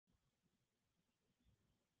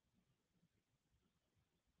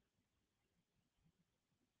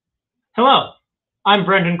Hello, I'm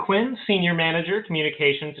Brendan Quinn, Senior Manager,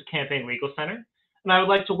 Communications at Campaign Legal Center, and I would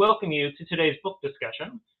like to welcome you to today's book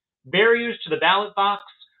discussion, Barriers to the Ballot Box,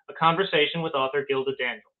 a conversation with author Gilda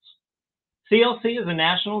Daniels. CLC is a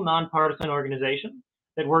national nonpartisan organization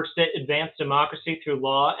that works to advance democracy through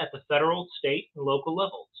law at the federal, state, and local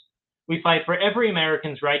levels. We fight for every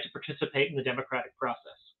American's right to participate in the democratic process.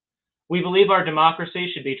 We believe our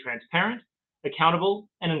democracy should be transparent, accountable,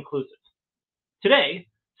 and inclusive. Today,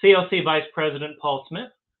 CLC Vice President Paul Smith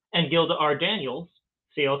and Gilda R. Daniels,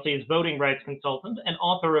 CLC's voting rights consultant and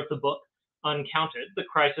author of the book Uncounted, The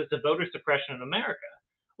Crisis of Voter Suppression in America,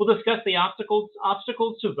 will discuss the obstacles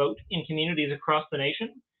to vote in communities across the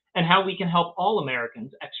nation and how we can help all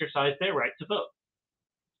Americans exercise their right to vote.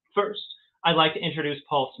 First, I'd like to introduce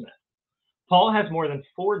Paul Smith. Paul has more than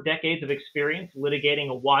 4 decades of experience litigating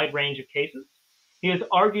a wide range of cases. He has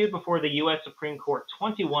argued before the U.S. Supreme Court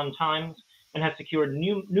 21 times and has secured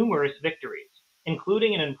numerous victories,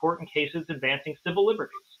 including in important cases advancing civil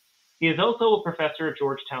liberties. He is also a professor at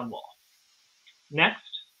Georgetown Law. Next,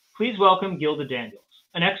 please welcome Gilda Daniels,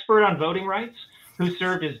 an expert on voting rights who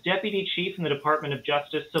served as Deputy Chief in the Department of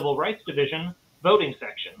Justice Civil Rights Division Voting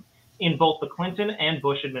Section in both the Clinton and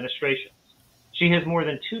Bush administrations. She has more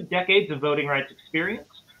than 2 decades of voting rights experience,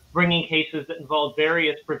 bringing cases that involve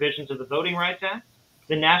various provisions of the Voting Rights Act,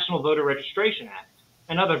 the National Voter Registration Act,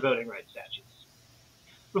 and other voting rights statutes.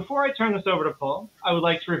 Before I turn this over to Paul, I would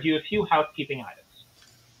like to review a few housekeeping items.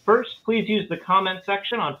 First, please use the comment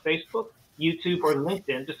section on Facebook, YouTube, or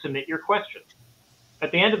LinkedIn to submit your questions.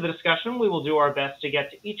 At the end of the discussion, we will do our best to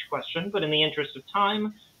get to each question, but in the interest of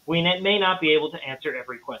time, we may not be able to answer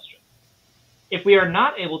every question. If we are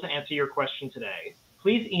not able to answer your question today,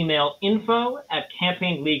 please email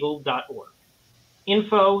info@campaignlegal.org.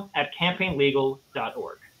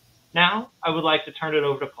 info@campaignlegal.org. Now, I would like to turn it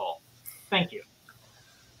over to Paul. Thank you.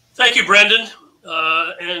 Thank you, Brendan,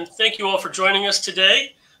 and thank you all for joining us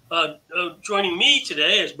today. Joining me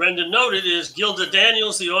today, as Brendan noted, is Gilda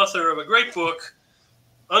Daniels, the author of a great book,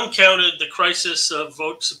 Uncounted, The Crisis of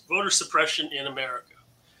Voter Suppression in America.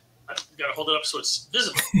 I've got to hold it up so it's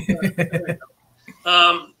visible.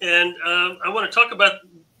 I want to talk about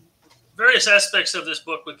various aspects of this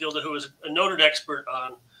book with Gilda, who is a noted expert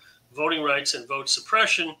on voting rights and vote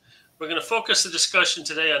suppression. We're going to focus the discussion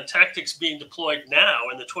today on tactics being deployed now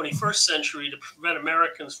in the 21st century to prevent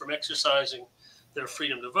Americans from exercising their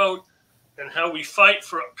freedom to vote, and how we fight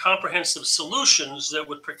for comprehensive solutions that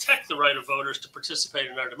would protect the right of voters to participate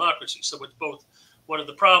in our democracy. So it's both what are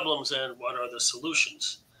the problems and what are the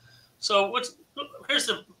solutions. So here's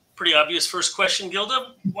the pretty obvious first question,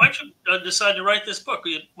 Gilda. Why'd you decide to write this book?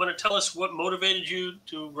 You want to tell us what motivated you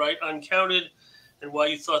to write Uncounted, and why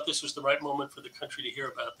you thought this was the right moment for the country to hear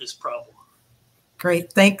about this problem?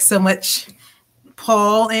 Great. Thanks so much,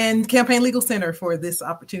 Paul and Campaign Legal Center, for this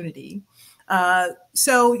opportunity.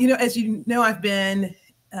 So, as you know, I've been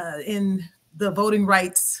in the voting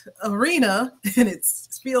rights arena, and it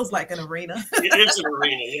feels like an arena. It is an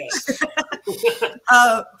arena, yes.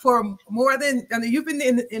 For more than, you've been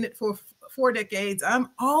in it for 4 decades.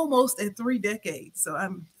 I'm almost at 3 decades. So I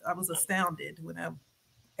was astounded when I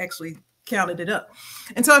actually counted it up.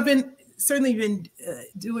 And so I've certainly been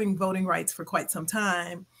doing voting rights for quite some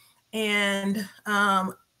time. And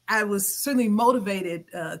I was certainly motivated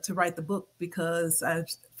to write the book because I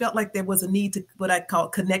felt like there was a need to what I call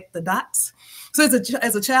connect the dots. So as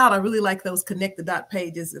a child, I really like those connect the dot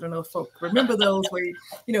pages. I don't know if folks remember those where,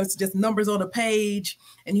 it's just numbers on a page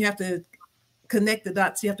and you have to connect the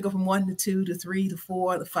dots. You have to go from 1 to 2 to 3 to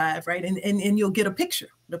 4 to 5, right? And you'll get a picture.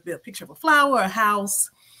 It'll be a picture of a flower, a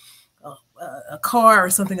house, a car, or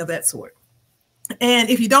something of that sort. And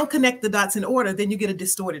if you don't connect the dots in order, then you get a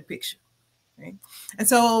distorted picture. Right? And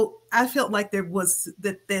so I felt like there was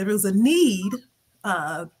a need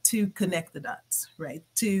to connect the dots, right?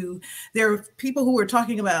 There are people who were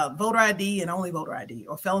talking about voter ID and only voter ID,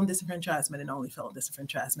 or felon disenfranchisement and only felon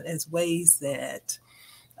disenfranchisement, as ways that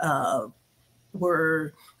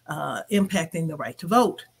were impacting the right to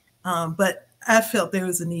vote. But I felt there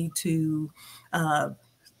was a need to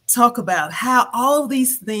talk about how all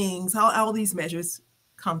these things, how all these measures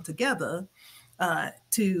come together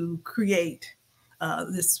to create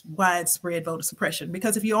this widespread voter suppression.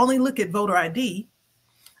 Because if you only look at voter ID,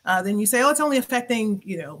 then you say, oh, it's only affecting,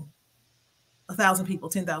 1,000 people,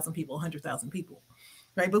 10,000 people, 100,000 people,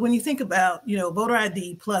 right? But when you think about, voter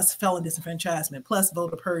ID plus felon disenfranchisement, plus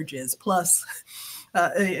voter purges, plus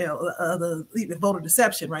the voter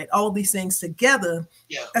deception, right? All these things together,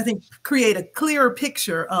 I think, create a clearer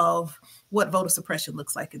picture of what voter suppression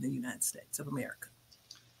looks like in the United States of America.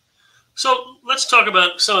 So let's talk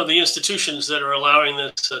about some of the institutions that are allowing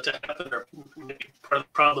this to happen, or maybe part of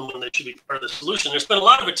the problem when they should be part of the solution. There's been a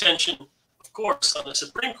lot of attention, of course, on the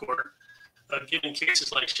Supreme Court, given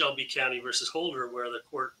cases like Shelby County versus Holder, where the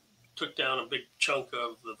court took down a big chunk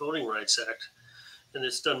of the Voting Rights Act, and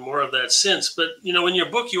it's done more of that since. But, you know, in your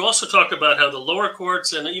book, you also talk about how the lower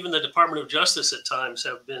courts and even the Department of Justice at times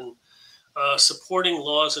have been supporting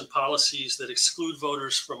laws and policies that exclude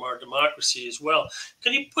voters from our democracy as well.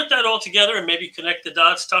 Can you put that all together and maybe connect the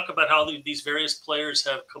dots? Talk about how these various players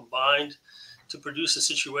have combined to produce a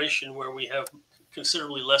situation where we have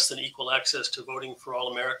considerably less than equal access to voting for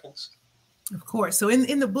all Americans. Of course. So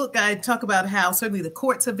in the book, I talk about how certainly the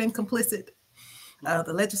courts have been complicit.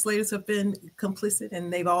 The legislators have been complicit,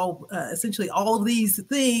 and they've all essentially all of these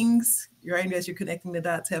things, right, as you're connecting the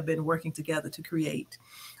dots, have been working together to create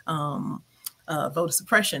voter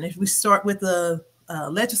suppression. If we start with the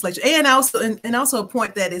legislature, and also a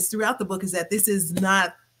point that is throughout the book is that this is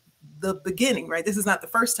not the beginning, right? This is not the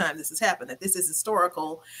first time this has happened. That this is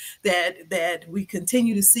historical. That we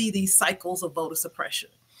continue to see these cycles of voter suppression,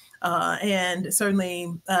 and certainly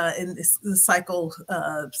in this cycle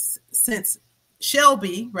since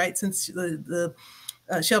Shelby, right? Since the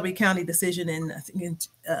Shelby County decision, and I think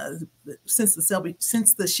since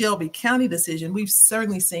the Shelby County decision, we've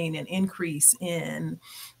certainly seen an increase in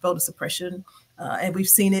voter suppression, and we've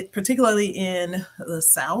seen it particularly in the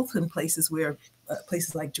South, in places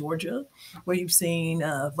like Georgia, where you've seen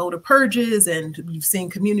voter purges, and you've seen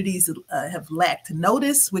communities have lacked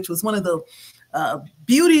notice, which was one of the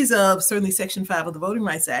beauties of certainly Section 5 of the Voting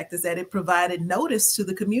Rights Act, is that it provided notice to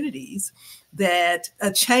the communities that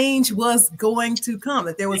a change was going to come,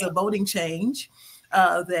 that there was a voting change,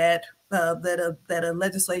 that a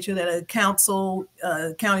legislature, that a council,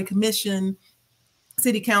 county commission,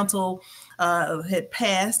 city council had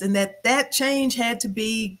passed, and that change had to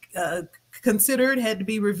be considered, had to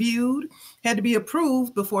be reviewed, had to be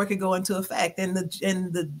approved before it could go into effect. And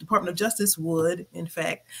the Department of Justice would, in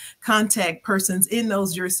fact, contact persons in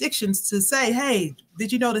those jurisdictions to say, hey,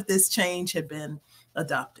 did you know that this change had been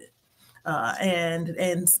adopted?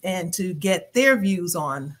 And to get their views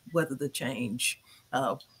on whether the change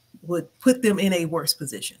would put them in a worse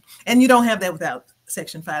position. And you don't have that without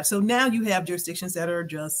Section 5. So now you have jurisdictions that are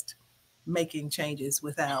just making changes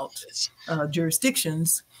without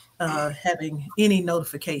jurisdictions having any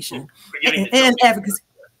notification and advocacy.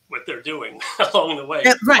 What they're doing along the way.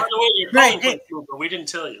 Right. By the way, you're calling through, but we didn't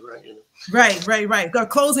tell you, right? You know. Right. They're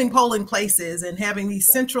closing polling places and having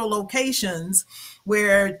these central locations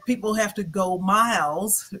where people have to go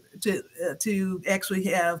miles to actually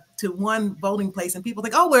have to one voting place, and people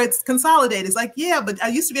think, oh, well, it's consolidated. It's like, yeah, but I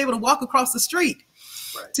used to be able to walk across the street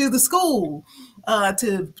to the school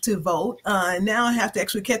to vote. And now I have to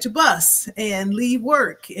actually catch a bus and leave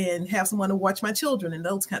work and have someone to watch my children and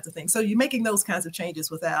those kinds of things. So you're making those kinds of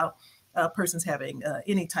changes without persons having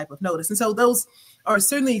any type of notice. And so those are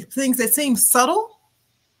certainly things that seem subtle,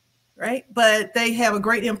 right? But they have a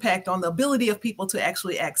great impact on the ability of people to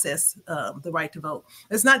actually access the right to vote.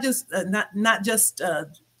 It's not just not just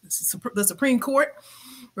the Supreme Court,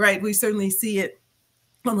 right? We certainly see it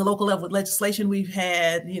on the local level with legislation. We've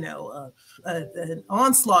had, an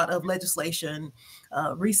onslaught of legislation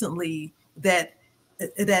recently that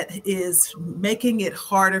is making it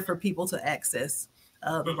harder for people to access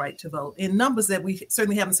the right to vote in numbers that we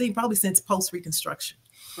certainly haven't seen probably since post-Reconstruction.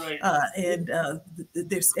 Right. And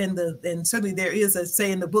certainly there is a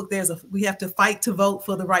say in the book, we have to fight to vote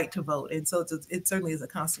for the right to vote. And so it certainly is a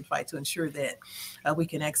constant fight to ensure that we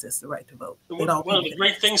can access the right to vote. One of the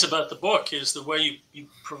great things about the book is the way you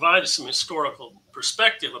provide some historical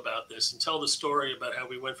perspective about this and tell the story about how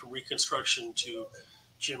we went from Reconstruction to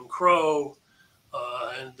Jim Crow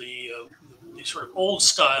and the sort of old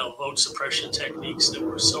style vote suppression techniques that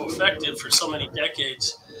were so effective for so many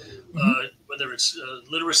decades. Whether it's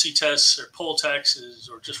literacy tests or poll taxes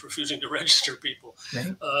or just refusing to register people.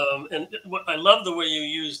 Right. And I love the way you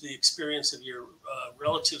use the experience of your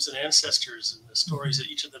relatives and ancestors and the stories that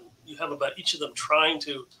you have about each of them trying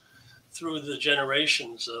to, through the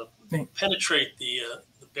generations, penetrate the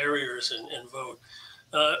barriers and vote.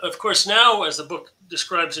 Of course, now, as the book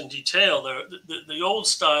describes in detail, the old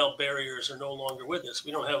style barriers are no longer with us.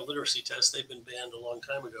 We don't have literacy tests. They've been banned a long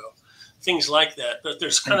time ago. Things like that. But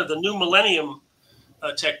there's kind of the new millennium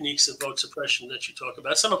techniques of vote suppression that you talk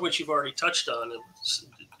about, some of which you've already touched on, and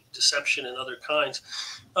deception and other kinds.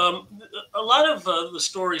 A lot of the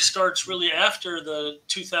story starts really after the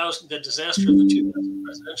disaster of the 2000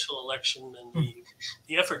 presidential election and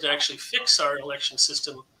the effort to actually fix our election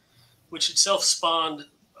system, which itself spawned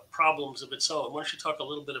problems of its own. Why don't you talk a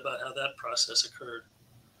little bit about how that process occurred?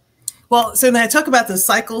 Well, so now I talk about the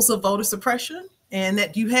cycles of voter suppression, and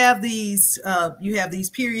that you have these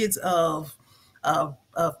periods of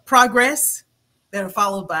progress that are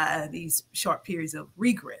followed by these short periods of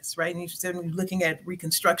regress, right? And you're certainly looking at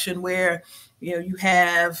Reconstruction, where you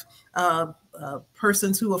have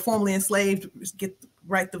persons who were formerly enslaved get the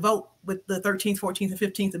right to vote with the 13th, 14th, and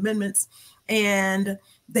 15th Amendments, and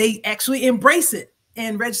they actually embrace it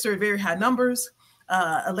and register at very high numbers,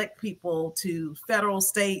 elect people to federal,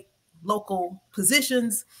 state, local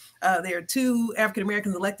positions. There are 2 African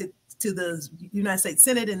Americans elected to the United States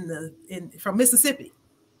Senate from Mississippi.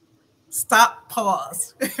 Stop,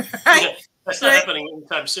 pause. Right? Yeah, that's not happening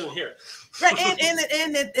anytime soon here. Right,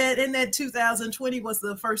 and that 2020 was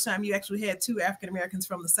the first time you actually had 2 African Americans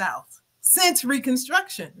from the South since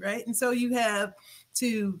Reconstruction, right? And so you have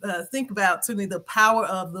to think about certainly the power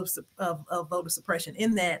of voter suppression.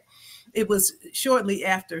 In that, it was shortly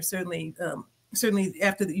after, certainly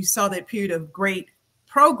after you saw that period of great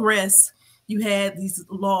progress, you had these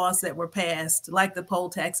laws that were passed, like the poll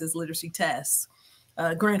taxes, literacy tests,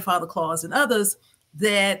 grandfather clause, and others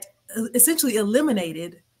that essentially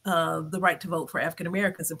eliminated the right to vote for African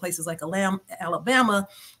Americans in places like Alabama,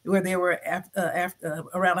 where there were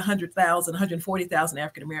around 100,000, 140,000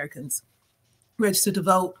 African Americans registered to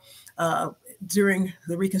vote during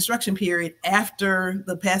the Reconstruction period. After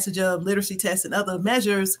the passage of literacy tests and other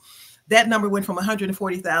measures, that number went from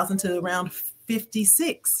 140,000 to around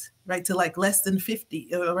 56, right, to like less than 50,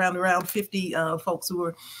 around 50 folks who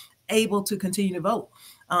were able to continue to vote.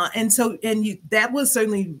 That was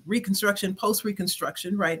certainly Reconstruction,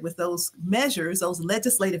 post-Reconstruction, right, with those measures, those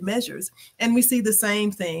legislative measures. And we see the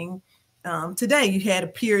same thing today. You had a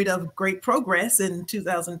period of great progress in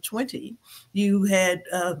 2020. You had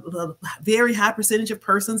a very high percentage of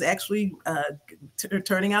persons actually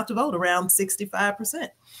turning out to vote, around 65%.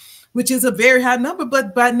 Which is a very high number,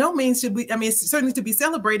 but by no means should we, I mean, it's certainly to be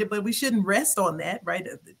celebrated, but we shouldn't rest on that, right?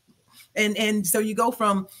 And so you go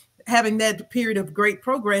from having that period of great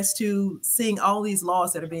progress to seeing all these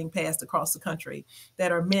laws that are being passed across the country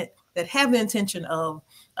that have the intention of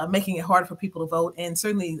making it harder for people to vote, and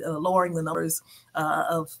certainly lowering the numbers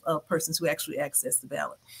of persons who actually access the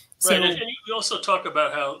ballot. Right, and you also talk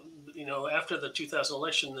about how, after the 2000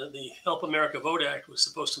 election, the Help America Vote Act was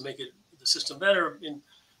supposed to make the system better.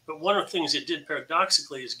 But one of the things it did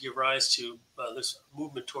paradoxically is give rise to this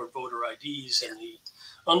movement toward voter IDs and the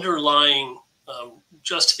underlying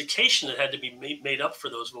justification that had to be made up for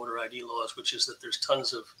those voter ID laws, which is that there's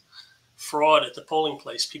tons of fraud at the polling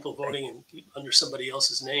place, people voting under somebody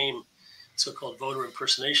else's name, so-called voter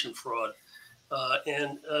impersonation fraud.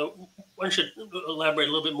 And one should elaborate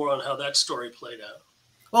a little bit more on how that story played out.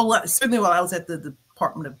 Well, certainly while I was at the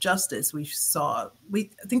Department of Justice, I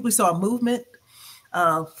think we saw a movement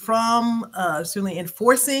from certainly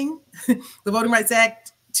enforcing the Voting Rights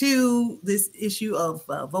Act to this issue of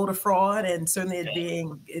voter fraud, and certainly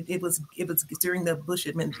it was during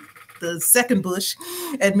the second Bush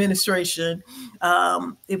administration.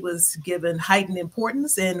 It was given heightened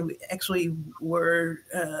importance, and we actually were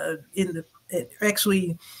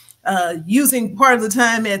using part of the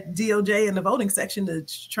time at DOJ in the voting section to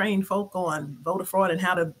train folk on voter fraud and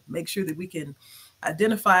how to make sure that we can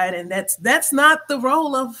identify it. And that's not the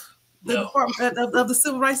role of the Department of the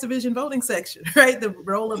Civil Rights Division voting section, right? The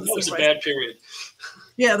role of the Civil Rights. Bad period.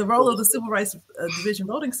 Yeah, the role of the Civil Rights Division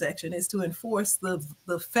voting section is to enforce the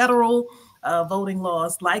federal voting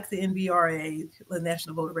laws, like the NVRA, the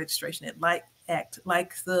National Voter Registration Act,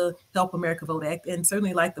 like the Help America Vote Act, and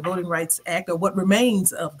certainly like the Voting Rights Act, or what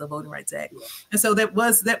remains of the Voting Rights Act. And so that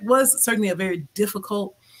was certainly a very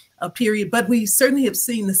difficult period, but we certainly have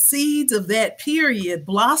seen the seeds of that period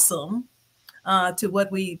blossom to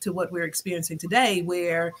what we're experiencing today,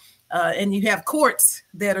 where and you have courts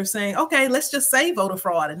that are saying, okay, let's just say voter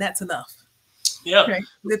fraud, and that's enough. Yeah, okay.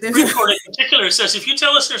 The Supreme Court in particular says, if you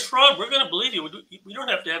tell us there's fraud, we're going to believe you. We don't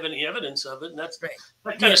have to have any evidence of it, and that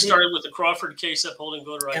kind of started with the Crawford case upholding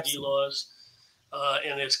voter ID laws,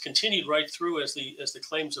 and it's continued right through as the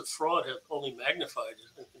claims of fraud have only magnified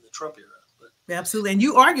in the Trump era. Absolutely, and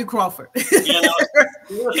you argue Crawford. Yeah, no,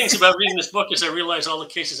 one of the things about reading this book is I realized all the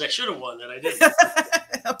cases I should have won that I didn't.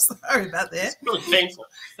 I'm sorry about that. It's really painful.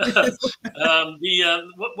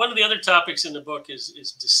 One of the other topics in the book is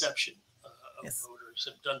deception of voters,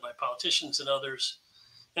 done by politicians and others.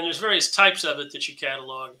 And there's various types of it that you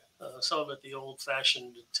catalog. Some of it the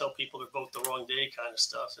old-fashioned tell people to vote the wrong day kind of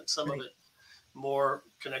stuff, and some of it more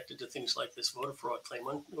connected to things like this voter fraud claim.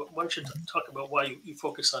 One should talk about why you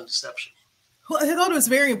focus on deception. Well, I thought it was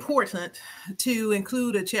very important to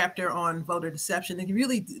include a chapter on voter deception and to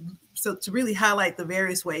really highlight the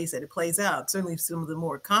various ways that it plays out, certainly some of the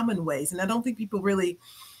more common ways. And I don't think people really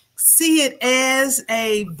see it as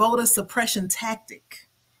a voter suppression tactic,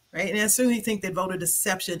 right? And I certainly think that voter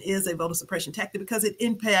deception is a voter suppression tactic because it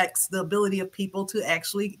impacts the ability of people to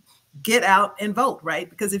actually get out and vote, right?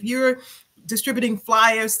 Because if you're distributing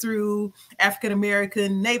flyers through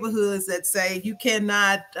African-American neighborhoods that say you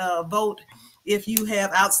cannot vote if you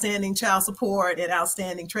have outstanding child support and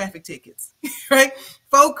outstanding traffic tickets, right?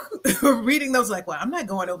 Folk reading those like, well, I'm not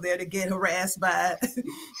going over there to get harassed by,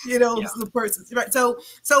 the person, right? So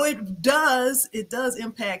it does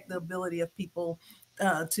impact the ability of people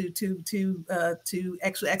to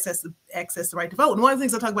actually access the right to vote. And one of the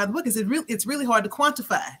things I talk about in the book is it's really hard to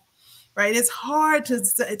quantify, right? It's hard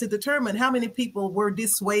to determine how many people were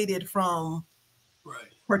dissuaded from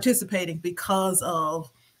participating because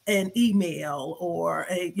of an email or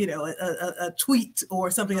a tweet or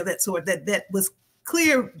something of that sort that was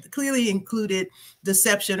clearly included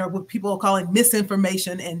deception, or what people are calling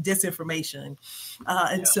misinformation and disinformation.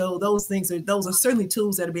 So those are certainly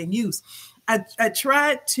tools that are being used. I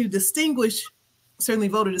tried to distinguish certainly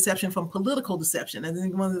voter deception from political deception. I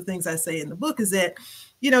think one of the things I say in the book is that,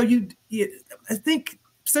 I think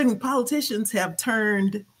certainly politicians have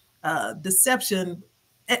turned deception.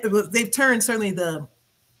 They've turned certainly the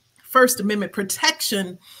First Amendment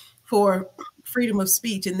protection for freedom of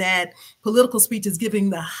speech, and that political speech is giving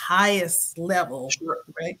the highest level,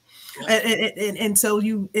 right? And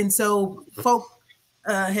so folk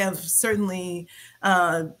have certainly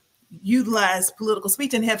utilized political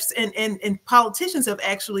speech and politicians have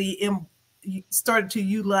actually started to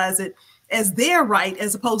utilize it as their right,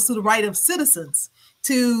 as opposed to the right of citizens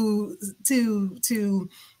to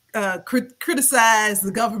criticize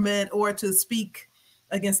the government or to speak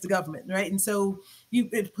against the government, right? And so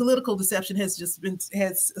political deception has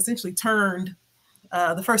essentially turned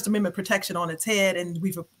the First Amendment protection on its head, and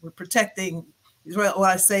we're protecting. Well,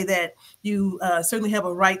 I say that you certainly have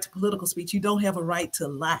a right to political speech. You don't have a right to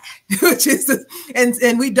lie, which is,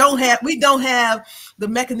 and we don't have the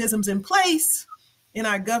mechanisms in place in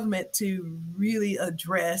our government to really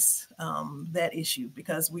address that issue,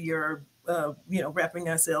 because we are wrapping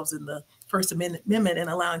ourselves in the First Amendment and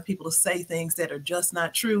allowing people to say things that are just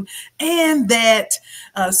not true, and that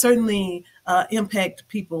certainly impact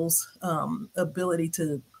people's ability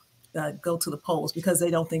to go to the polls because they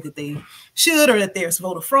don't think that they should, or that there's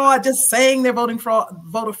voter fraud, just saying they're voter fraud,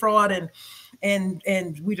 and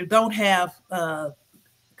we don't have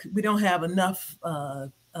enough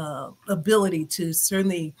ability to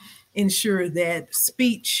certainly ensure that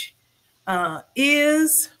speech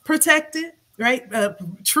is protected, right?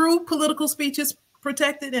 True political speech is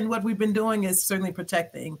protected, and what we've been doing is certainly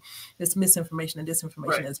protecting this misinformation and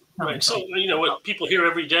disinformation. Right. So what people hear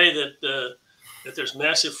every day that there's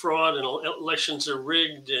massive fraud and elections are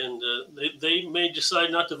rigged, and they may decide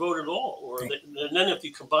not to vote at all. And then if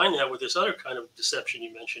you combine that with this other kind of deception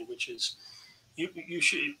you mentioned, which is you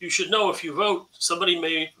should know if you vote, somebody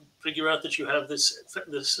may figure out that you have this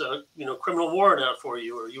criminal warrant out for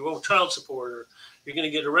you, or you owe child support, or you're going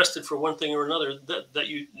to get arrested for one thing or another.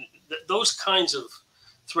 Those kinds of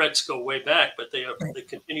threats go way back, but they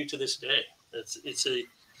continue to this day. It's a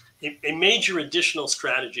major additional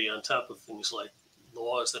strategy on top of things like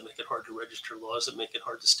laws that make it hard to register, laws that make it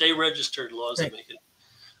hard to stay registered, laws that make it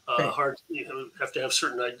hard. You have to have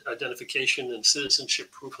certain identification and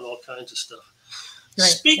citizenship proof and all kinds of stuff. Right.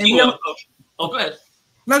 Speaking of, go ahead.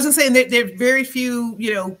 I was just saying that there are very few,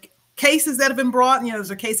 cases that have been brought.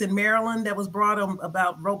 There's a case in Maryland that was brought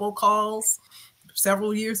about robocalls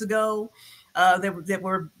several years ago that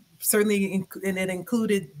were certainly, and it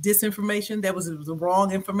included disinformation. That was the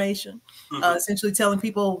wrong information, essentially telling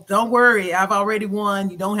people, don't worry, I've already won.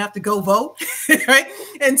 You don't have to go vote, right?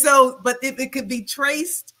 And so, but it could be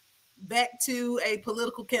traced back to a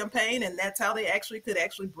political campaign, and that's how they could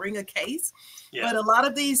bring a case. But a lot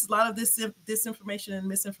of this disinformation and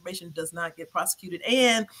misinformation does not get prosecuted,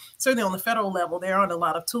 and certainly on the federal level, there aren't a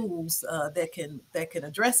lot of tools that can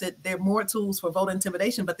address it. There are more tools for voter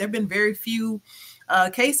intimidation, but there have been very few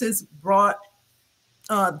cases brought.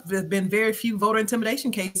 There have been very few voter intimidation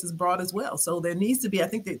cases brought as well. So there needs to be, I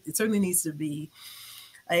think that it certainly needs to be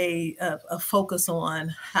a focus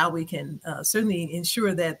on how we can certainly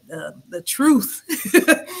ensure that the truth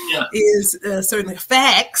is certainly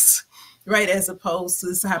facts, right, as opposed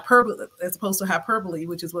to hyperbole,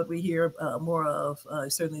 which is what we hear more of.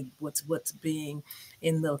 Certainly, what's being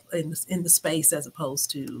in the space as opposed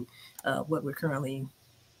to what we're currently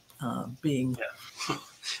being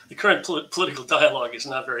the current political dialogue is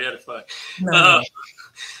not very edifying. No.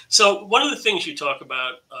 So one of the things you talk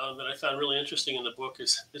about that I found really interesting in the book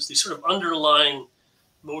is the sort of underlying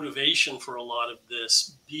motivation for a lot of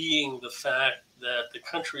this being the fact that the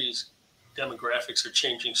country's demographics are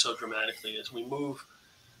changing so dramatically as we move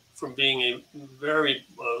from being a very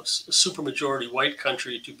supermajority white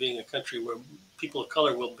country to being a country where people of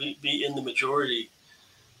color will be in the majority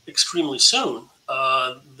extremely soon.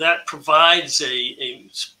 That provides a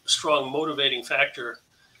strong motivating factor.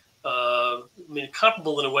 I mean,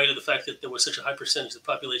 comparable in a way to the fact that there was such a high percentage of the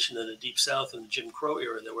population in the Deep South in the Jim Crow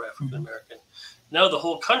era that were African American. Now the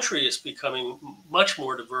whole country is becoming much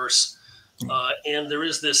more diverse, and there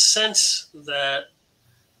is this sense that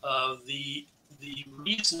the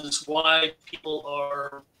reasons why people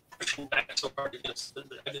are pushing back so hard against the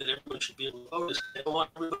idea that everyone should be able to vote is they don't want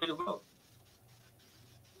everybody to vote.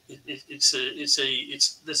 This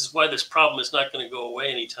is why this problem is not going to go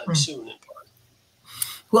away anytime soon, in part.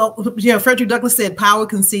 Well, Frederick Douglass said, "Power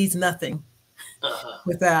concedes nothing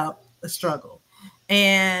without a struggle,"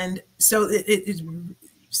 and so it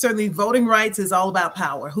certainly voting rights is all about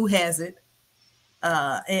power. Who has it,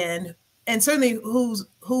 and certainly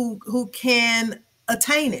who can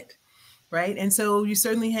attain it, right? And so you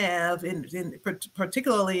certainly have,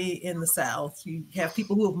 particularly in the South, you have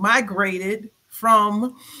people who have migrated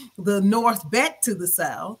from the North back to the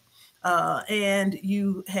South. And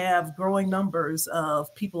you have growing numbers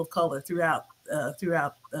of people of color throughout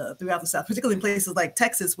the South, particularly in places like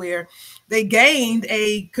Texas, where they gained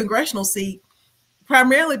a congressional seat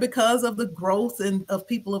primarily because of the growth of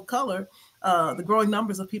people of color, the growing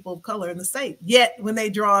numbers of people of color in the state. Yet when they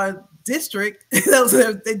draw a district, they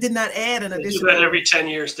did not add an additional. They do that every 10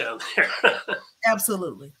 years down there.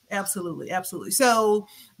 Absolutely. So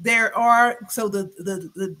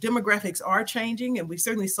the demographics are changing, and we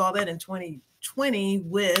certainly saw that in 2020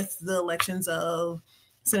 with the elections of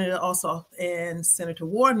Senator Ossoff and Senator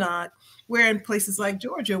Warnock, where in places like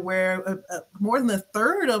Georgia, where more than a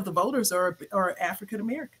third of the voters are African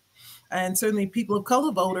American, and certainly people of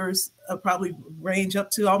color voters probably range up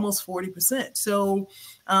to almost 40%. So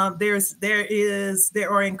there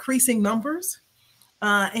are increasing numbers.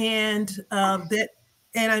 We're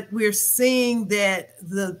seeing that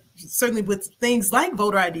certainly with things like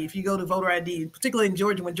voter ID, if you go to voter ID, particularly in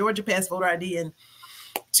Georgia, when Georgia passed voter ID in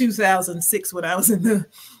 2006, when I was in the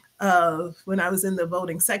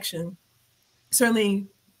voting section, certainly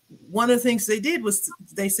one of the things they did was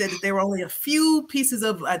they said that there were only a few pieces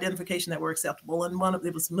of identification that were acceptable, and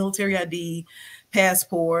it was military ID,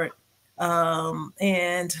 passport,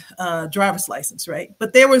 and driver's license, right?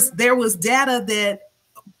 But there was data that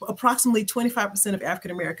approximately 25% of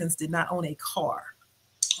African Americans did not own a car.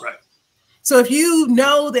 Right. So if you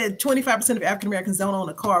know that 25% of African Americans don't own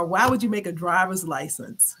a car, why would you make a driver's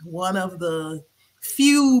license one of the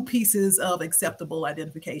few pieces of acceptable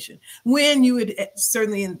identification, when you would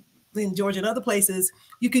certainly in Georgia and other places,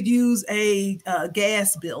 you could use a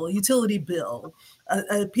gas bill, a utility bill,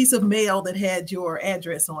 a piece of mail that had your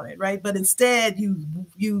address on it, right? But instead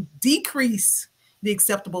you decrease the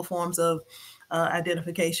acceptable forms of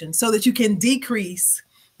identification so that you can decrease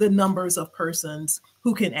the numbers of persons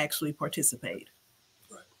who can actually participate.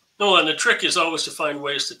 Right. No, and the trick is always to find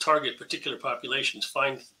ways to target particular populations,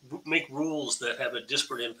 make rules that have a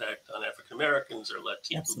disparate impact on African Americans or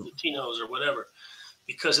Latinos or whatever,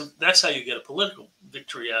 because that's how you get a political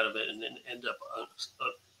victory out of it and then end up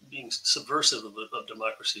being subversive of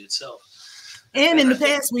democracy itself. And in the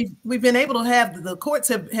past, we've been able to have the courts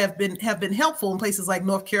have been helpful in places like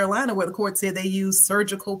North Carolina, where the court said they use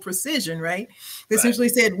surgical precision, right? They essentially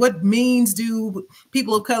said, what means do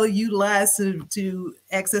people of color utilize to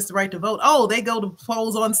access the right to vote? Oh, they go to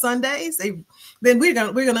polls on Sundays. Then we're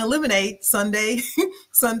gonna eliminate Sunday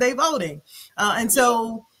voting. And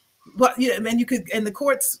so, and the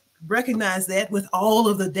courts recognize that with all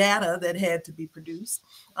of the data that had to be produced.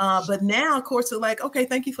 But now courts are like, okay,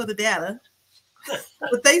 thank you for the data.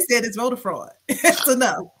 What they said is voter fraud. That's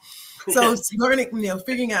enough. So learning,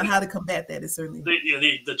 figuring out how to combat that is certainly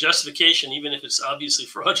the justification, even if it's obviously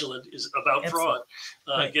fraudulent, is about fraud.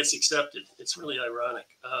 Gets accepted. It's really ironic.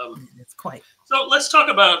 It's quite. So let's talk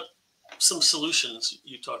about some solutions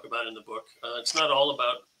you talk about in the book. It's not all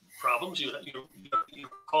about problems. You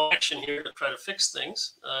call action here to try to fix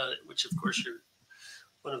things, which of course you're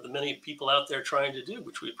one of the many people out there trying to do,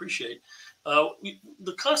 which we appreciate.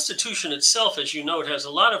 The Constitution itself, as you note, has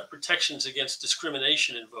a lot of protections against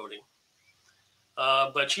discrimination in voting.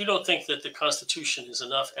 But you don't think that the Constitution is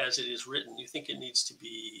enough as it is written. You think it needs to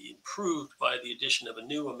be improved by the addition of a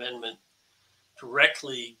new amendment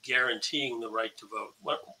directly guaranteeing the right to vote.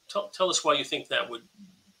 Tell us why you think that would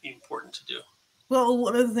be important to do. Well,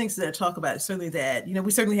 one of the things that I talk about is certainly that,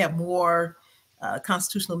 we certainly have more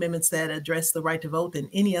constitutional amendments that address the right to vote than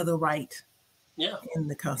any other right in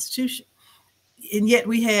the Constitution. And yet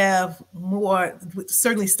we have more,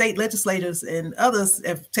 certainly state legislators and others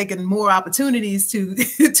have taken more opportunities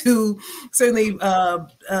to certainly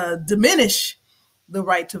diminish the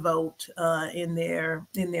right to vote in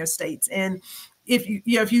their states. And if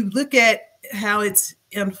you look at how it's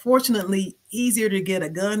unfortunately easier to get a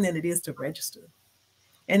gun than it is to register.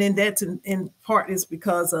 And then that's in part is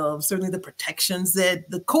because of certainly the protections that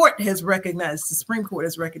the court has recognized, the Supreme Court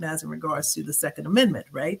has recognized in regards to the Second Amendment,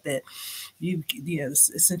 right? That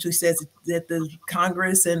essentially says that the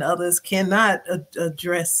Congress and others cannot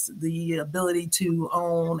address the ability to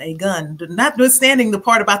own a gun, notwithstanding the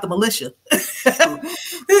part about the militia.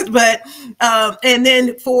 But and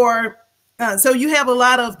then so you have a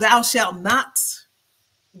lot of thou shalt nots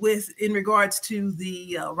in regards to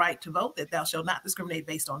the right to vote, that thou shalt not discriminate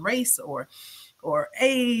based on race or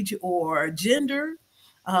age or gender,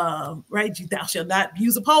 right? Thou shalt not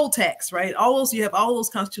use a poll tax, right? You have all those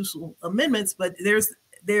constitutional amendments, but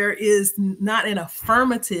there is not an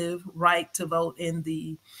affirmative right to vote in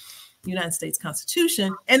the United States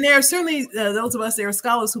Constitution. And there are certainly those of us, there are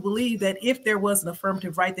scholars who believe that if there was an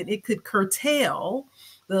affirmative right, then it could curtail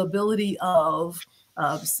the ability of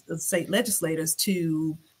state legislators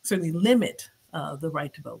to certainly limit the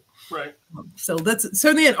right to vote. Right. So that's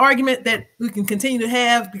certainly an argument that we can continue to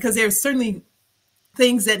have, because there's certainly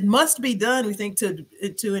things that must be done, we think,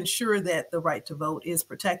 to ensure that the right to vote is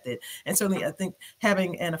protected. And certainly I think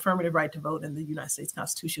having an affirmative right to vote in the United States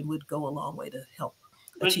Constitution would go a long way to help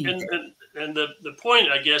achieve that. And the point,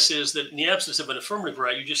 I guess, is that in the absence of an affirmative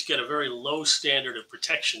right, you just get a very low standard of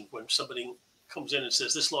protection when somebody comes in and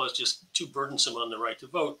says this law is just too burdensome on the right to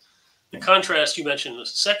vote. The contrast you mentioned was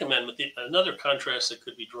the Second Amendment. Another contrast that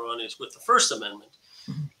could be drawn is with the First Amendment.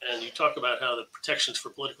 And you talk about how the protections for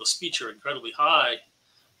political speech are incredibly high,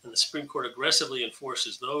 and the Supreme Court aggressively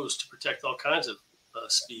enforces those to protect all kinds of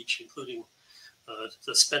speech, including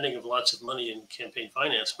the spending of lots of money in campaign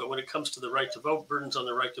finance. But when it comes to the right to vote, burdens on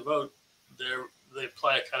the right to vote, they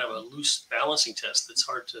apply a kind of a loose balancing test that's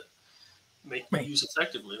hard to use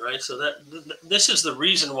effectively, right? So this is the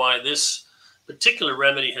reason why this particular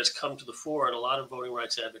remedy has come to the fore, and a lot of voting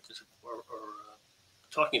rights advocates are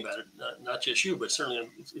talking about it. Not just you, but certainly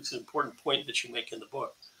it's an important point that you make in the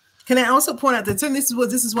book. Can I also point out that certainly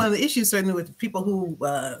this is one of the issues certainly with people who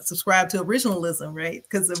subscribe to originalism, right?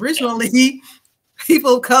 Because originally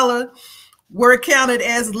people of color were counted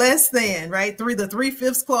as less than, right? The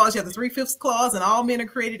 3/5 clause, you have the 3/5 clause, and all men are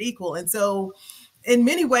created equal. And so in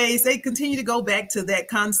many ways, they continue to go back to that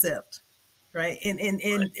concept, right?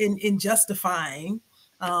 In justifying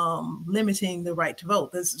limiting the right to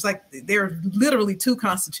vote. It's like there are literally two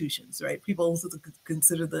constitutions, right? People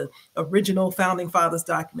consider the original founding fathers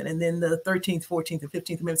document, and then the 13th, 14th, and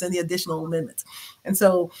 15th amendments, and the additional amendments. And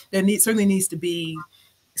so there certainly needs to be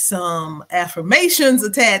some affirmations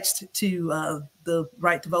attached to the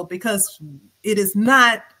right to vote, because it is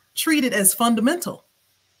not treated as fundamental.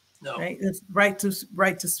 No. Right? It's right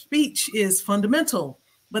to speech is fundamental,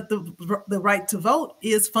 but the right to vote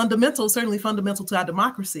is fundamental, certainly fundamental to our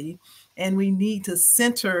democracy, and we need to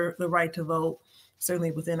center the right to vote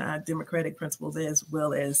certainly within our democratic principles, as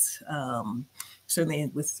well as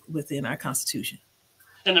certainly within our Constitution.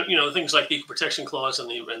 And things like the Equal Protection Clause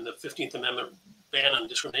and the 15th Amendment ban on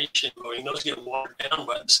discrimination voting, those get watered down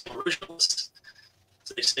by the same originalists.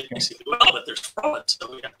 So they say basically, well, but there's fraud,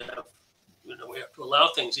 so we have to have. We have to allow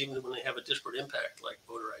things even when they have a disparate impact, like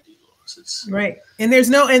voter ID laws. It's right, and there's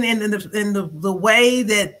no, and the way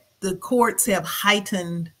that the courts have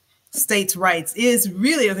heightened states' rights is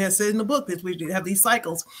really, as I said in the book, that we do have these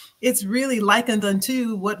cycles. It's really likened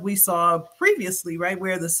unto what we saw previously, right,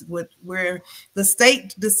 where the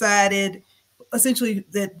state decided essentially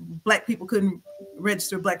that Black people couldn't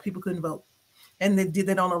register, Black people couldn't vote. And they did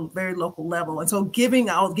that on a very local level. And so giving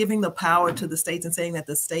the power to the states and saying that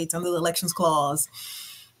the states, under the elections clause,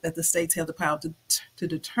 that the states have the power to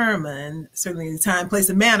determine certainly the time, place,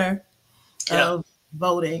 and manner of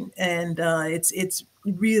voting. And it's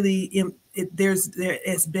really, there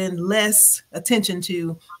has been less attention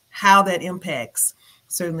to how that impacts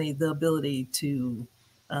certainly the ability to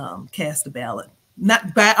cast a ballot.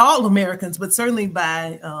 Not by all Americans, but certainly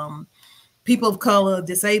by people of color,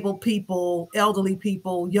 disabled people, elderly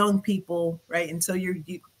people, young people, right? And so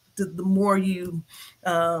the more you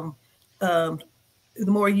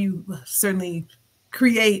certainly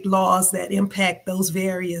create laws that impact those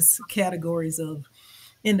various categories of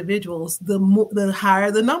individuals, the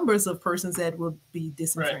higher the numbers of persons that will be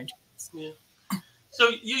disenfranchised. Right. Yeah. So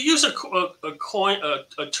you use a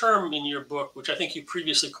term in your book, which I think you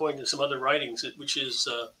previously coined in some other writings, which is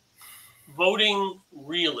voting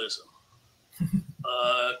realism.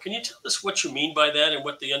 Can you tell us what you mean by that and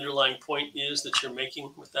what the underlying point is that you're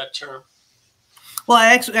making with that term? Well,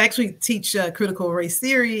 I actually teach critical race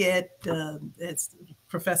theory at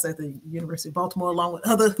professor at the University of Baltimore, along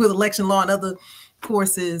with election law and other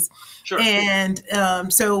courses. Sure. And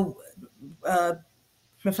so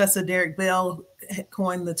Professor Derek Bell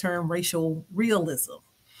coined the term racial realism.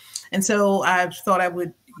 And so I thought I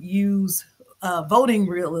would use voting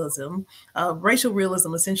realism. Racial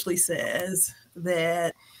realism essentially says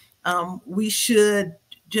that we should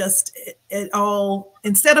just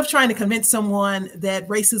instead of trying to convince someone that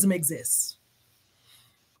racism exists,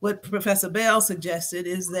 what Professor Bell suggested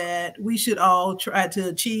is that we should all try to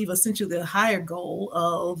achieve essentially the higher goal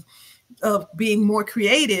of being more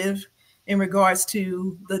creative in regards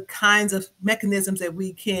to the kinds of mechanisms that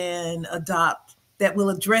we can adopt that will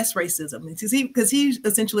address racism. Because he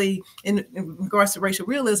essentially, in regards to racial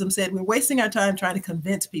realism, said we're wasting our time trying to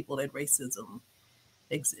convince people that racism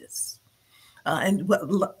exists.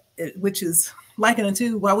 Which is likened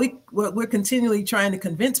unto while we're continually trying to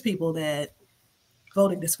convince people that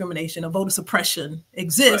voting discrimination or voter suppression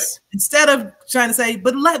exists, right, instead of trying to say,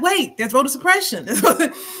 but wait, there's voter suppression.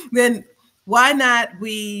 Then why not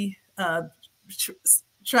we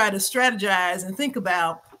try to strategize and think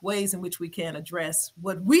about ways in which we can address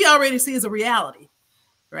what we already see as a reality,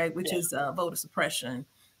 right? Which is voter suppression,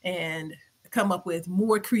 and come up with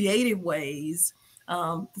more creative ways.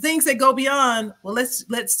 Things that go beyond, well, let's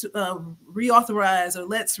reauthorize or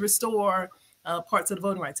let's restore parts of the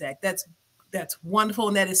Voting Rights Act. That's wonderful,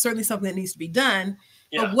 and that is certainly something that needs to be done.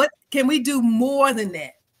 Yeah. But what can we do more than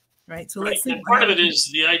that, right? So let's see. And part of it is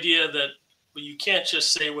the idea that you can't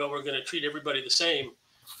just say, well, we're going to treat everybody the same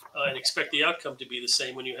and expect the outcome to be the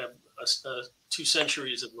same when you have 2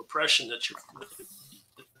 centuries of oppression that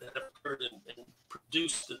have occurred and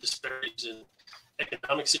produced the disparities in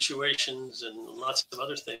economic situations and lots of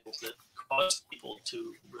other things that cause people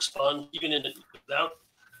to respond, even without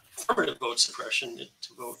affirmative vote suppression,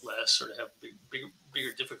 to vote less or to have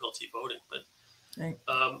bigger difficulty voting. But right.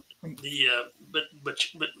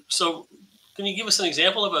 So can you give us an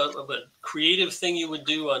example of a creative thing you would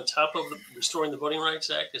do on top of restoring the Voting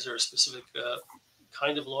Rights Act? Is there a specific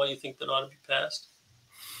kind of law you think that ought to be passed?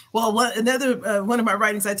 Well, one of my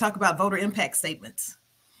writings, I talk about voter impact statements.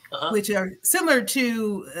 Which are similar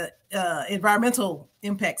to environmental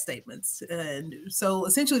impact statements, and so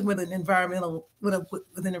essentially, with an environmental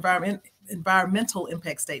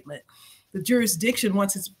impact statement, the jurisdiction,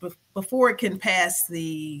 before it can pass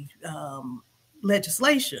the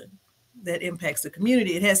legislation that impacts the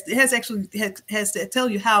community, it has to tell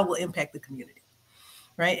you how it will impact the community,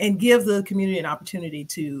 right, and give the community an opportunity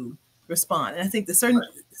to respond. And I think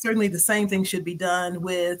certainly the same thing should be done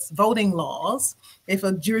with voting laws. If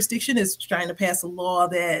a jurisdiction is trying to pass a law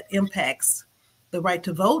that impacts the right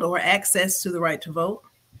to vote or access to the right to vote,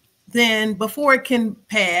 then before it can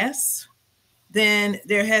pass, then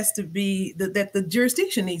there has to be that the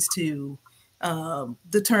jurisdiction needs to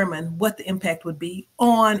determine what the impact would be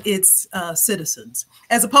on its citizens,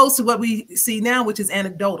 as opposed to what we see now, which is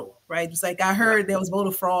anecdotal, right? It's like, I heard there was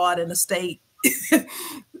voter fraud in a state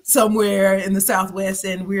somewhere in the Southwest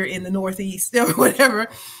and we're in the Northeast or whatever,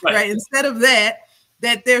 right? Instead of that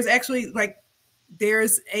there's actually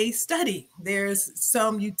there's a study,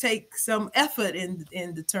 you take some effort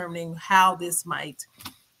in determining how this might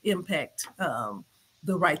impact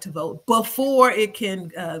the right to vote before it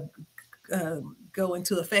can go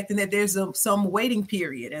into effect, and that there's some waiting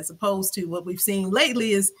period, as opposed to what we've seen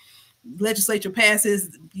lately is legislature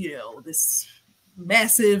passes, this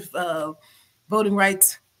massive voting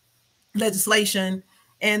rights legislation,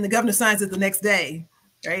 and the governor signs it the next day,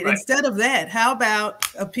 right? Instead of that, how about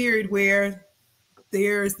a period where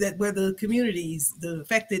where the communities, the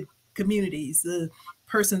affected communities, the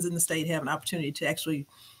persons in the state have an opportunity to actually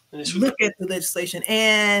look at the legislation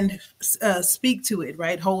and speak to it,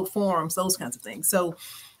 right? Hold forums, those kinds of things. So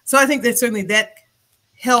I think that certainly that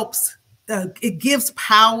helps. It gives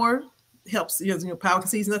power. Helps, power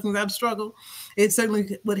concedes nothing without a struggle. It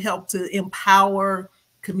certainly would help to empower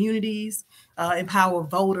communities, empower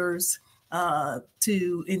voters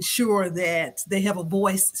to ensure that they have a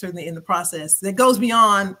voice, certainly in the process that goes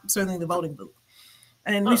beyond certainly the voting booth.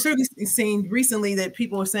 And we've certainly seen recently that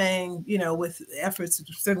people are saying, with efforts,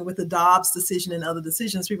 certainly with the Dobbs decision and other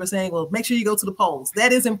decisions, people are saying, well, make sure you go to the polls.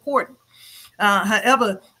 That is important.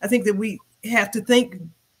 However, I think that we have to think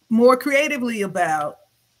more creatively about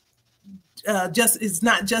it's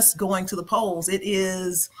not just going to the polls. It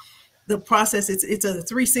is the process. It's a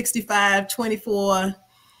 365,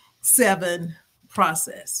 24/7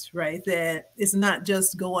 process, right? That it's not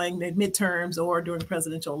just going at midterms or during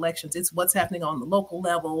presidential elections. It's what's happening on the local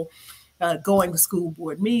level, going to school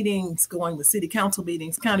board meetings, going to city council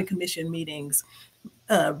meetings, county commission meetings,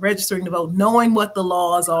 registering to vote, knowing what the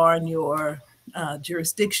laws are in your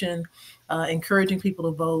jurisdiction, encouraging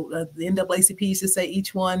people to vote. The NAACP used to say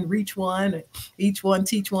each one reach one, each one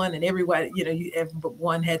teach one, and everybody,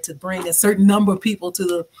 everyone had to bring a certain number of people to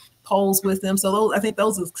the polls with them. So I think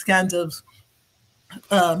those are kinds of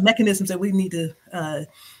mechanisms that we need to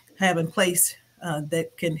have in place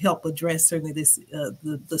that can help address certainly this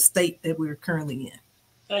the state that we're currently in.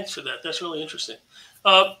 Thanks for that. That's really interesting.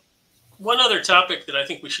 One other topic that I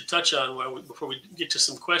think we should touch on before we get to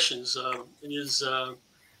some questions is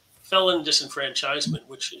felon disenfranchisement,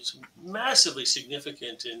 which is massively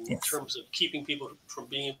significant in terms of keeping people from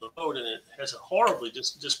being able to vote, and it has a horribly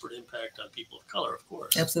disparate impact on people of color, of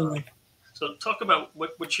course. Absolutely. So talk about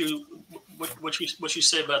what you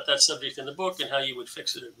say about that subject in the book and how you would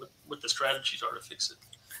fix it, and what the strategies are to fix it.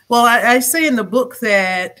 Well, I say in the book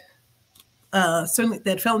that certainly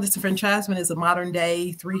that felon disenfranchisement is a modern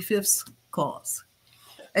day 3/5 clause.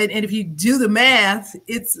 And if you do the math,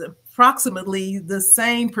 it's approximately the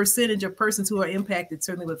same percentage of persons who are impacted,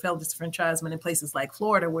 certainly with felon disenfranchisement in places like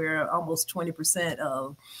Florida, where almost 20%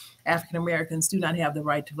 of African Americans do not have the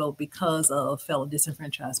right to vote because of felon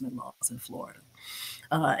disenfranchisement laws in Florida.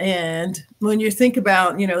 And when you think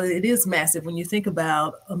about, it is massive when you think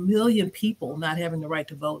about 1 million people not having the right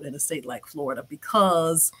to vote in a state like Florida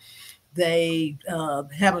because they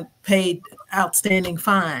haven't paid outstanding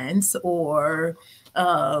fines, or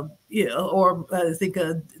I think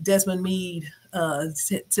Desmond Meade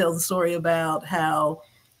tells a story about how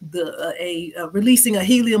releasing a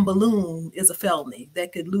helium balloon is a felony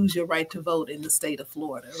that could lose your right to vote in the state of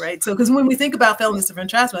Florida, right? So, because when we think about felon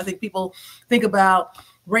disenfranchisement, I think people think about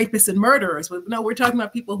rapists and murderers, but no, we're talking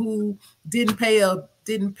about people who didn't pay a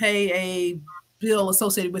bill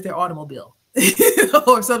associated with their automobile.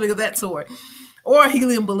 Or something of that sort, or a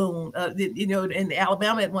helium balloon. In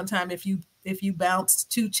Alabama at one time, if you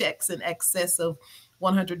bounced 2 checks in excess of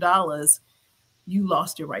 $100, you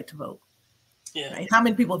lost your right to vote. Yeah. Right? How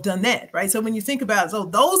many people have done that? Right. So when you think about,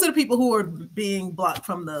 those are the people who are being blocked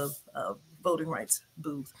from the voting rights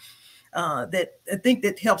booth. That I think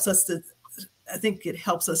it helps us to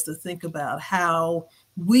think about how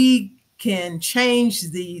we can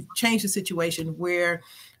change the situation where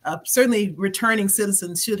certainly returning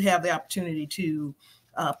citizens should have the opportunity to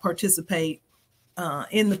participate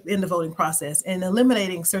in the voting process, and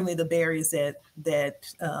eliminating certainly the barriers that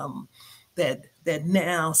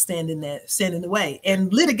now stand in the way.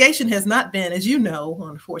 And litigation has not been, as you know,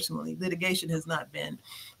 unfortunately, litigation has not been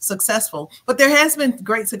successful. But there has been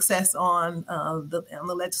great success on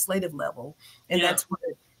the legislative level, and that's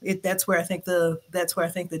where I think the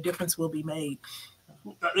difference will be made.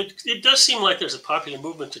 It does seem like there's a popular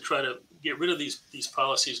movement to try to get rid of these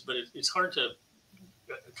policies, but it's hard to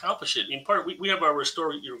accomplish it. In part, we have our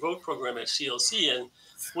Restore Your Vote program at CLC, and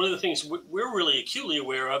one of the things we're really acutely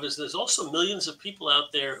aware of is there's also millions of people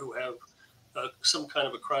out there who have some kind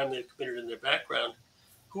of a crime they've committed in their background,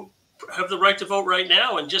 who have the right to vote right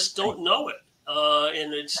now and just don't know it.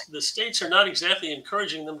 And the states are not exactly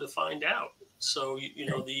encouraging them to find out. So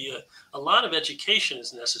a lot of education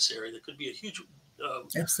is necessary. There could be a huge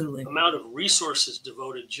absolutely amount of resources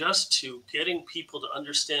devoted just to getting people to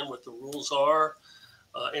understand what the rules are.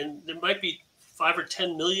 And there might be 5 or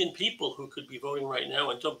 10 million people who could be voting right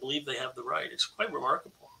now and don't believe they have the right. It's quite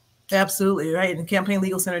remarkable. Absolutely right. And Campaign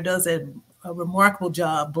Legal Center does a remarkable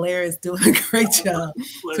job. Blair is doing a great job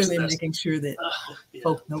certainly making sure that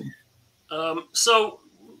folks know. So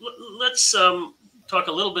let's talk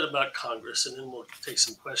a little bit about Congress, and then we'll take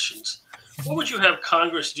some questions. What would you have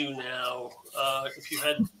Congress do now if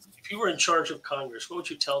you were in charge of Congress? What would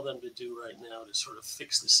you tell them to do right now to sort of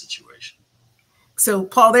fix this situation? So,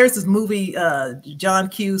 Paul, there's this movie, John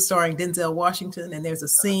Q, starring Denzel Washington, and there's a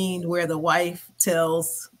scene where the wife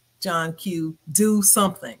tells John Q, do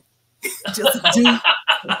something. Just do.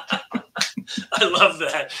 I love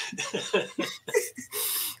that.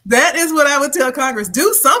 That is what I would tell Congress.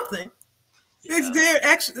 Do something. Yeah. They're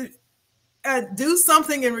actually do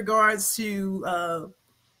something in regards to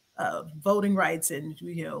voting rights, and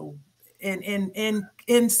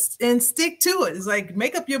and stick to it. It's like,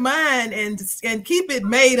 make up your mind and keep it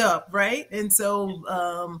made up, right? And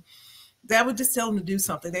so that would just tell them to do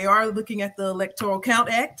something. They are looking at the Electoral Count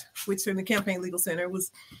Act, which in the Campaign Legal Center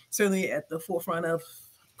was certainly at the forefront of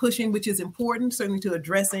pushing, which is important, certainly to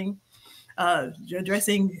addressing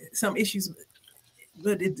addressing some issues,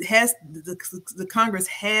 but it has the Congress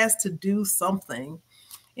has to do something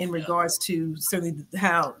in regards to certainly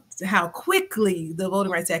how quickly the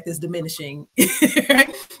Voting Rights Act is diminishing.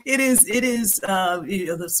 It is,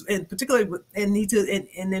 and particularly,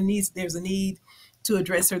 there's a need to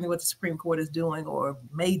address certainly what the Supreme Court is doing or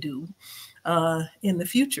may do in the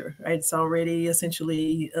future. Right? It's already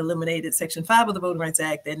essentially eliminated Section 5 of the Voting Rights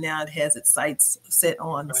Act, and now it has its sights set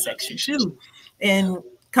on Section 2. And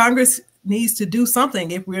Congress needs to do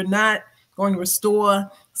something if we're not going to restore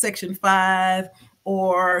Section 5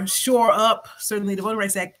 or shore up certainly the Voting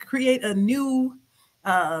Rights Act, create a new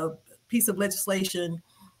piece of legislation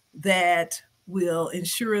that will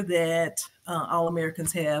ensure that all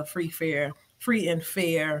Americans have free and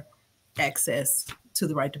fair access to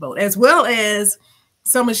the right to vote, as well as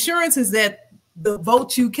some assurances that the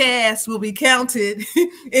vote you cast will be counted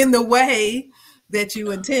in the way that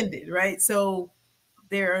you intended, right? So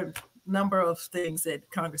there are a number of things that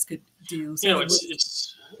Congress could do. So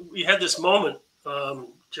we had this moment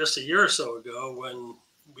just a year or so ago when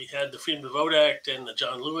we had the Freedom to Vote Act and the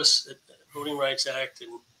John Lewis Voting Rights Act,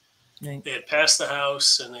 and they had passed the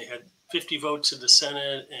House and they had 50 votes in the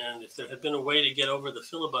Senate. And if there had been a way to get over the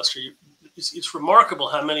filibuster, it's remarkable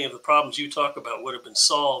how many of the problems you talk about would have been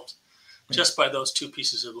solved just by those two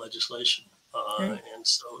pieces of legislation. And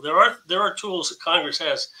so there are tools that Congress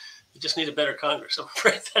has. You just need a better Congress. I'm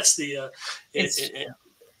afraid that's the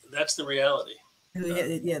that's the reality.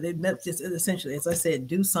 They just essentially, as I said,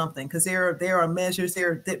 do something, because there are measures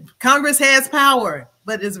there that Congress has power,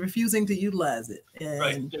 but is refusing to utilize it.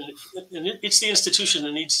 Right, and it's the institution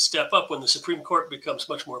that needs to step up when the Supreme Court becomes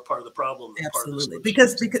much more part of the problem. Absolutely,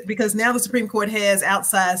 because now the Supreme Court has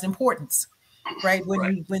outsized importance, right?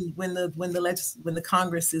 When the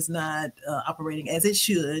Congress is not operating as it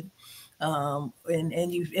should, and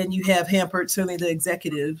you have hampered certainly the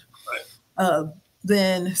executive. Right.